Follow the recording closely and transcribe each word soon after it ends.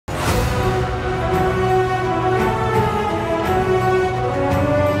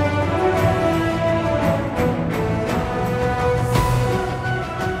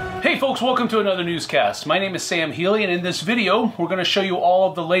folks, welcome to another newscast. My name is Sam Healey, and in this video we're going to show you all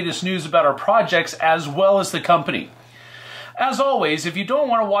of the latest news about our projects as well as the company. As always, if you don't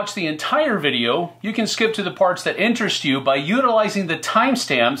want to watch the entire video, you can skip to the parts that interest you by utilizing the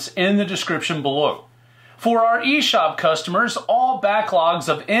timestamps in the description below. For our eShop customers, all backlogs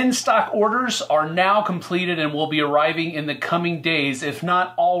of in-stock orders are now completed and will be arriving in the coming days, if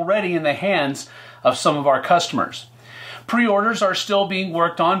not already in the hands of some of our customers. Pre-orders are still being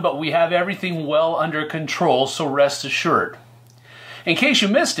worked on, but we have everything well under control, so rest assured. In case you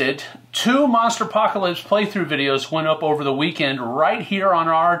missed it, 2 Monsterpocalypse playthrough videos went up over the weekend right here on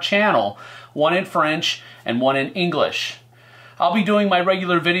our channel, one in French and one in English. I'll be doing my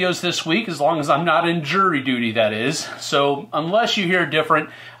regular videos this week, as long as I'm not in jury duty, that is. So unless you hear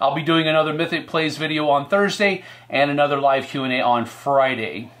different, I'll be doing another Mythic Plays video on Thursday and another live Q&A on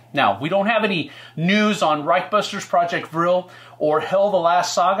Friday. Now, we don't have any news on Reichbuster's Project Vril or Hell the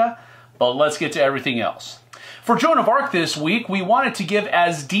Last Saga, but let's get to everything else. For Joan of Arc this week, we wanted to give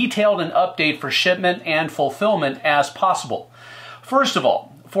as detailed an update for shipment and fulfillment as possible. First of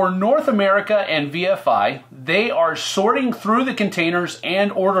all, for North America and VFI, they are sorting through the containers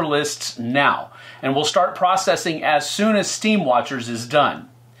and order lists now, and will start processing as soon as Steamwatchers is done.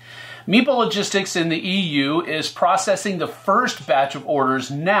 Meeple Logistics in the EU is processing the first batch of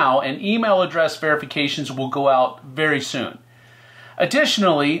orders now, and email address verifications will go out very soon.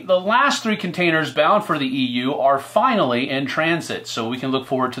 Additionally, the last 3 containers bound for the EU are finally in transit, so we can look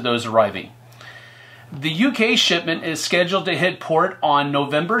forward to those arriving. The UK shipment is scheduled to hit port on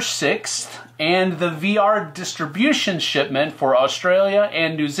November 6th, and the VR distribution shipment for Australia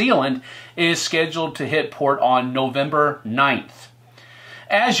and New Zealand is scheduled to hit port on November 9th.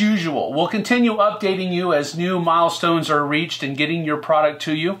 As usual, we'll continue updating you as new milestones are reached and getting your product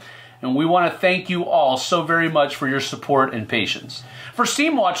to you, and we want to thank you all so very much for your support and patience. For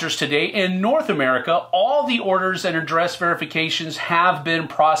Steamwatchers today, in North America, all the orders and address verifications have been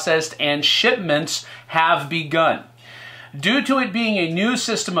processed and shipments have begun. Due to it being a new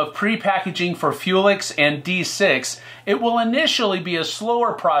system of pre-packaging for Fuelix and D6, it will initially be a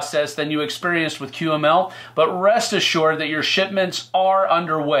slower process than you experienced with QML, but rest assured that your shipments are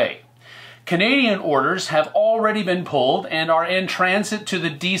underway. Canadian orders have already been pulled and are in transit to the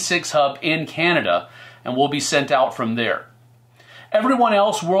D6 hub in Canada and will be sent out from there. Everyone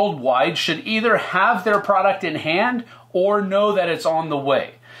else worldwide should either have their product in hand or know that it's on the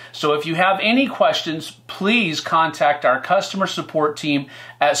way. So if you have any questions, please contact our customer support team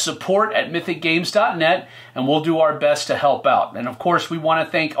at support@mythicgames.net, and we'll do our best to help out. And of course, we want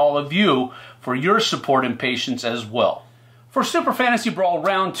to thank all of you for your support and patience as well. For Super Fantasy Brawl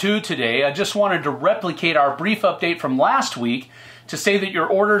Round 2 today, I just wanted to replicate our brief update from last week to say that your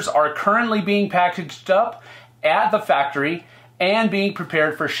orders are currently being packaged up at the factory and being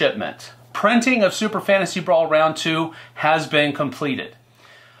prepared for shipment. Printing of Super Fantasy Brawl Round 2 has been completed.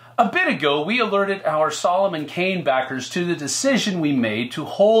 A bit ago, we alerted our Solomon Kane backers to the decision we made to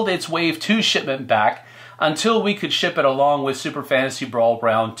hold its Wave 2 shipment back until we could ship it along with Super Fantasy Brawl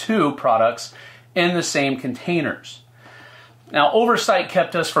Round 2 products in the same containers. Now, oversight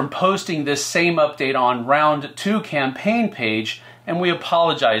kept us from posting this same update on Round 2 campaign page, and we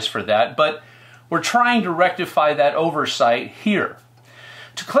apologize for that, but we're trying to rectify that oversight here.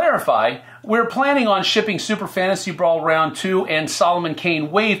 To clarify, we're planning on shipping Super Fantasy Brawl Round 2 and Solomon Kane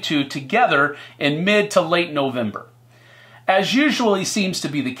Wave 2 together in mid to late November. As usually seems to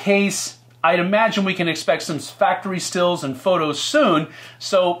be the case, I'd imagine we can expect some factory stills and photos soon,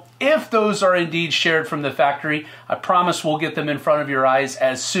 so if those are indeed shared from the factory, I promise we'll get them in front of your eyes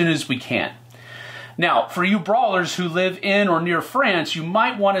as soon as we can. Now, for you brawlers who live in or near France, you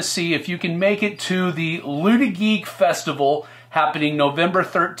might want to see if you can make it to the Ludigeek Festival happening November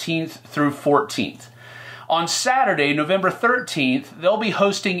 13th through 14th. On Saturday, November 13th, they'll be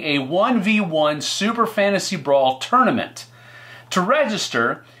hosting a 1v1 Super Fantasy Brawl tournament. To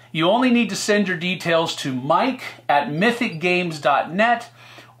register, you only need to send your details to mike@mythicgames.net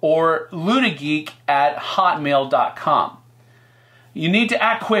or ludigeek@hotmail.com. You need to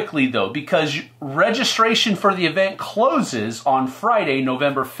act quickly, though, because registration for the event closes on Friday,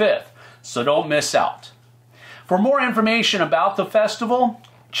 November 5th, so don't miss out. For more information about the festival,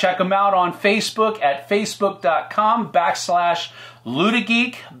 check them out on Facebook at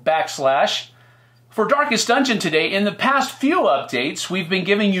facebook.com/ludigeek/. For Darkest Dungeon today, in the past few updates, we've been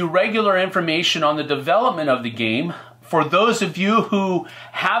giving you regular information on the development of the game. For those of you who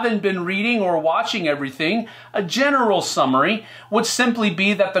haven't been reading or watching everything, a general summary would simply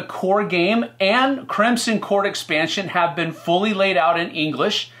be that the core game and Crimson Court expansion have been fully laid out in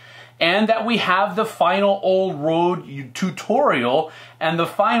English, and that we have the final Old Road tutorial and the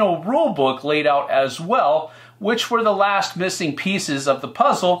final rulebook laid out as well, which were the last missing pieces of the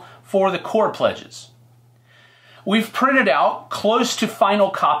puzzle for the core pledges. We've printed out close to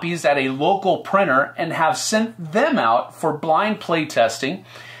final copies at a local printer and have sent them out for blind playtesting,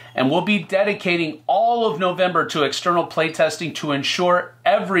 and we'll be dedicating all of November to external playtesting to ensure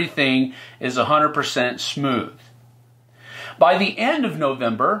everything is 100% smooth. By the end of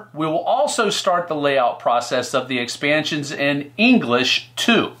November, we will also start the layout process of the expansions in English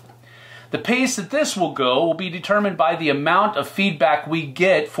too. The pace that this will go will be determined by the amount of feedback we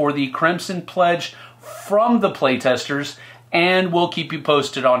get for the Crimson Pledge from the playtesters, and we'll keep you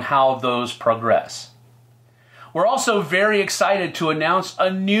posted on how those progress. We're also very excited to announce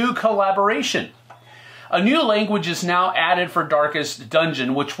a new collaboration. A new language is now added for Darkest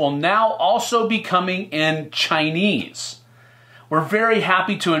Dungeon, which will now also be coming in Chinese. We're very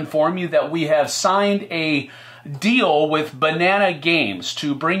happy to inform you that we have signed a deal with Banana Games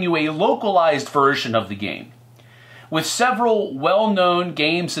to bring you a localized version of the game. With several well-known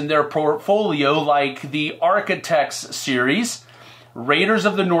games in their portfolio like the Architects series, Raiders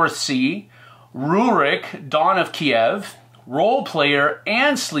of the North Sea, Rurik, Dawn of Kiev, Role Player,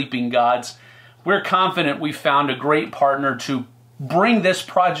 and Sleeping Gods, we're confident we found a great partner to bring this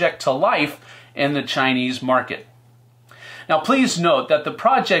project to life in the Chinese market. Now please note that the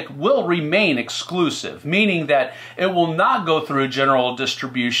project will remain exclusive, meaning that it will not go through general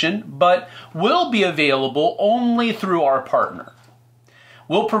distribution, but will be available only through our partner.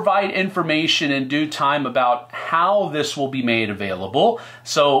 We'll provide information in due time about how this will be made available,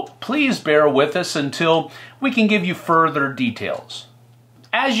 so please bear with us until we can give you further details.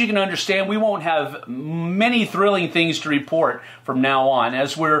 As you can understand, we won't have many thrilling things to report from now on,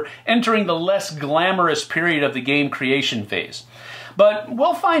 as we're entering the less glamorous period of the game creation phase. But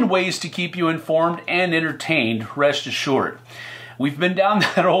we'll find ways to keep you informed and entertained, rest assured. We've been down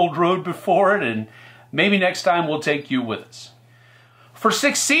that old road before, and maybe next time we'll take you with us. For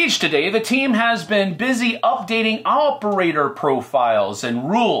 6 Siege today, the team has been busy updating operator profiles and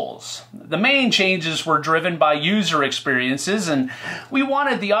rules. The main changes were driven by user experiences, and we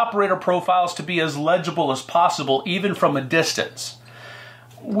wanted the operator profiles to be as legible as possible, even from a distance.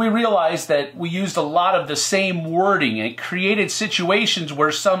 We realized that we used a lot of the same wording, and it created situations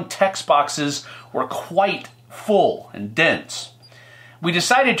where some text boxes were quite full and dense. We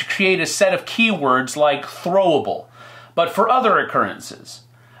decided to create a set of keywords like throwable, but for other occurrences.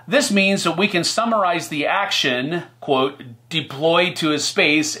 This means that we can summarize the action, quote, deployed to a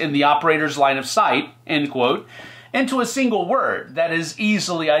space in the operator's line of sight, end quote, into a single word that is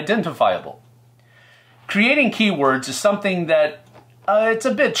easily identifiable. Creating keywords is something that it's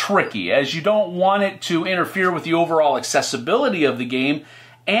a bit tricky, as you don't want it to interfere with the overall accessibility of the game,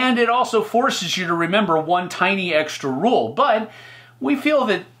 and it also forces you to remember one tiny extra rule, but we feel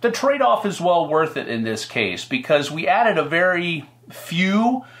that the trade-off is well worth it in this case because we added a very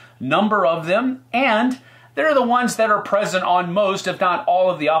few number of them, and they're the ones that are present on most, if not all,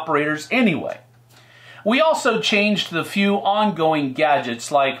 of the operators anyway. We also changed the few ongoing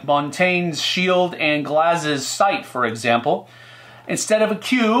gadgets like Montaigne's shield and Glaz's sight, for example. Instead of a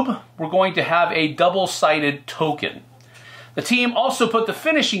cube, we're going to have a double-sided token. The team also put the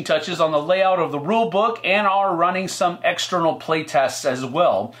finishing touches on the layout of the rulebook and are running some external playtests as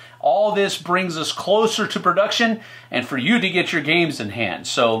well. All this brings us closer to production and for you to get your games in hand.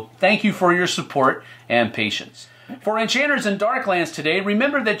 So thank you for your support and patience. For Enchanters and Darklands today,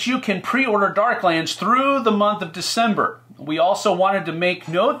 remember that you can pre-order Darklands through the month of December. We also wanted to make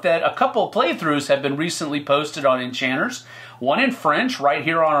note that a couple of playthroughs have been recently posted on Enchanters. One in French, right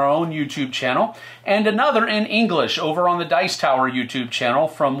here on our own YouTube channel, and another in English over on the Dice Tower YouTube channel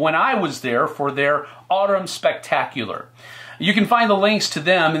from when I was there for their Autumn Spectacular. You can find the links to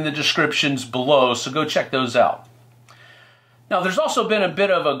them in the descriptions below, so go check those out. Now, there's also been a bit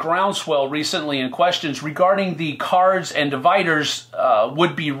of a groundswell recently in questions regarding the cards and dividers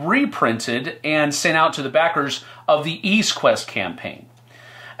would be reprinted and sent out to the backers of the East Quest campaign.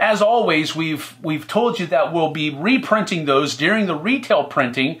 As always, we've told you that we'll be reprinting those during the retail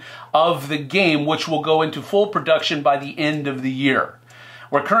printing of the game, which will go into full production by the end of the year.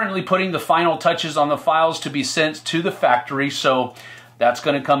 We're currently putting the final touches on the files to be sent to the factory, so that's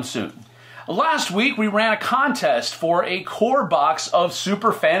going to come soon. Last week, we ran a contest for a core box of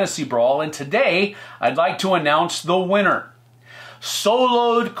Super Fantasy Brawl, and today, I'd like to announce the winner.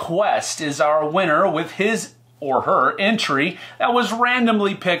 Soloed Quest is our winner with his or her entry that was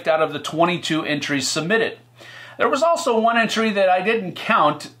randomly picked out of the 22 entries submitted. There was also one entry that I didn't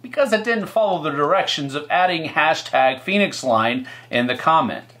count because it didn't follow the directions of adding hashtag Phoenix Line in the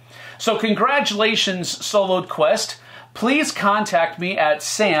comment. So congratulations, Soloed Quest. Please contact me at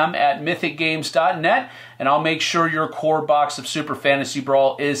sam@mythicgames.net, and I'll make sure your core box of Super Fantasy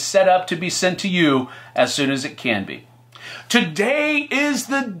Brawl is set up to be sent to you as soon as it can be. Today is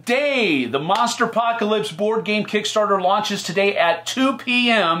the day! The Monsterpocalypse board game Kickstarter launches today at 2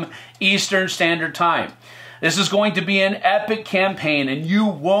 p.m. Eastern Standard Time. This is going to be an epic campaign, and you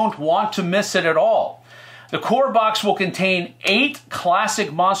won't want to miss it at all. The core box will contain 8 classic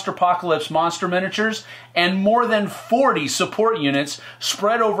Monsterpocalypse monster miniatures and more than 40 support units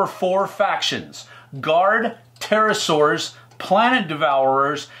spread over 4 factions: Guard, Pterosaurs, Planet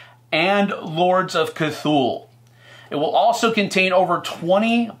Devourers, and Lords of Cthulhu. It will also contain over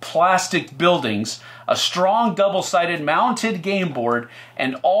 20 plastic buildings, a strong double-sided mounted game board,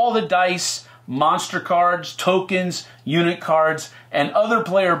 and all the dice, monster cards, tokens, unit cards, and other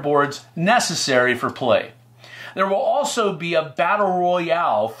player boards necessary for play. There will also be a Battle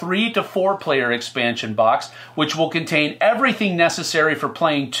Royale 3 to 4 player expansion box, which will contain everything necessary for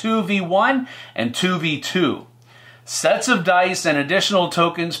playing 2v1 and 2v2. Sets of dice and additional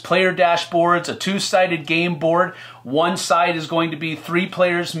tokens, player dashboards, a 2-sided game board. One side is going to be 3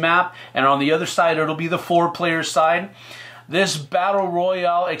 players map, and on the other side it'll be the 4-player side. This Battle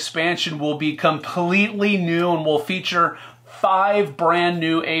Royale expansion will be completely new and will feature 5 brand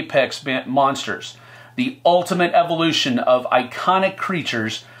new Apex monsters, the ultimate evolution of iconic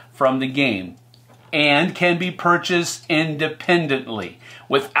creatures from the game, and can be purchased independently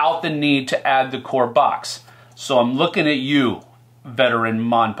without the need to add the core box. So I'm looking at you, veteran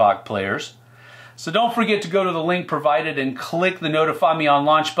Monpoc players. So don't forget to go to the link provided and click the Notify Me on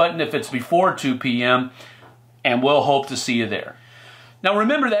Launch button if it's before 2 p.m. and we'll hope to see you there. Now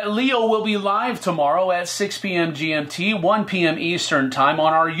remember that Leo will be live tomorrow at 6 p.m. GMT, 1 p.m. Eastern Time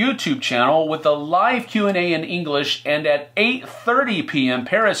on our YouTube channel with a live Q&A in English, and at 8:30 p.m.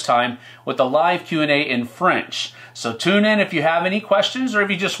 Paris time with a live Q&A in French. So tune in if you have any questions or if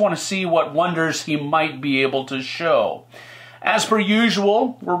you just want to see what wonders he might be able to show. As per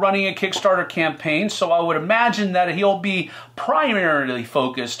usual, we're running a Kickstarter campaign, so I would imagine that he'll be primarily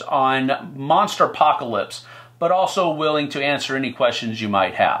focused on Monsterpocalypse, but also willing to answer any questions you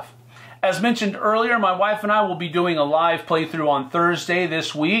might have. As mentioned earlier, my wife and I will be doing a live playthrough on Thursday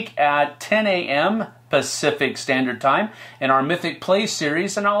this week at 10 a.m. Pacific Standard Time in our Mythic Play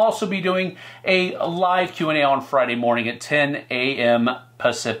series, and I'll also be doing a live Q&A on Friday morning at 10 a.m.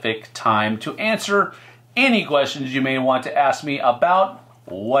 Pacific Time to answer any questions you may want to ask me about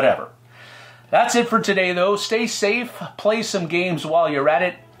whatever. That's it for today, though. Stay safe, play some games while you're at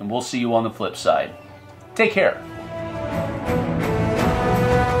it, and we'll see you on the flip side. Take care.